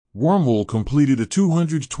Wormhole completed a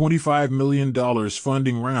 $225 million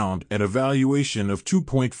funding round at a valuation of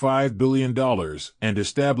 $2.5 billion and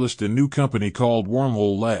established a new company called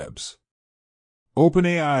Wormhole Labs.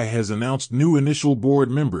 OpenAI has announced new initial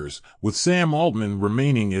board members, with Sam Altman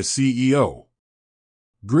remaining as CEO.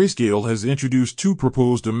 Grayscale has introduced two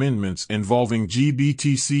proposed amendments involving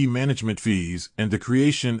GBTC management fees and the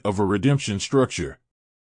creation of a redemption structure.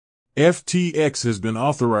 FTX has been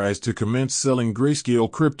authorized to commence selling Grayscale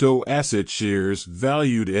crypto asset shares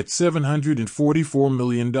valued at $744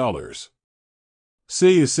 million.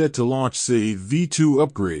 SEI is set to launch SEI V2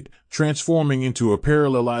 upgrade, transforming into a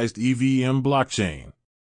parallelized EVM blockchain.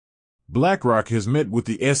 BlackRock has met with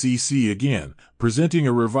the SEC again, presenting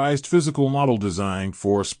a revised physical model design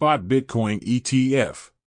for a spot Bitcoin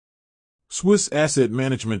ETF. Swiss asset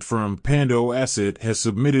management firm Pando Asset has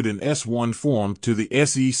submitted an S1 form to the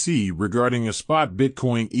SEC regarding a spot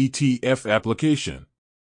Bitcoin ETF application.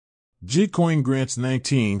 Gitcoin Grants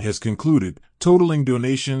 19 has concluded, totaling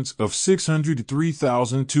donations of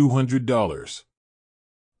 $603,200.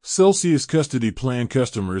 Celsius Custody Plan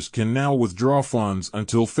customers can now withdraw funds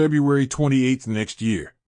until February 28 next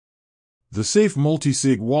year. The Safe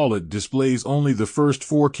Multisig wallet displays only the first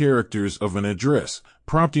 4 characters of an address,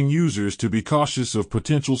 prompting users to be cautious of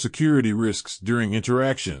potential security risks during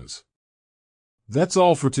interactions. That's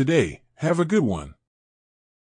all for today. Have a good one.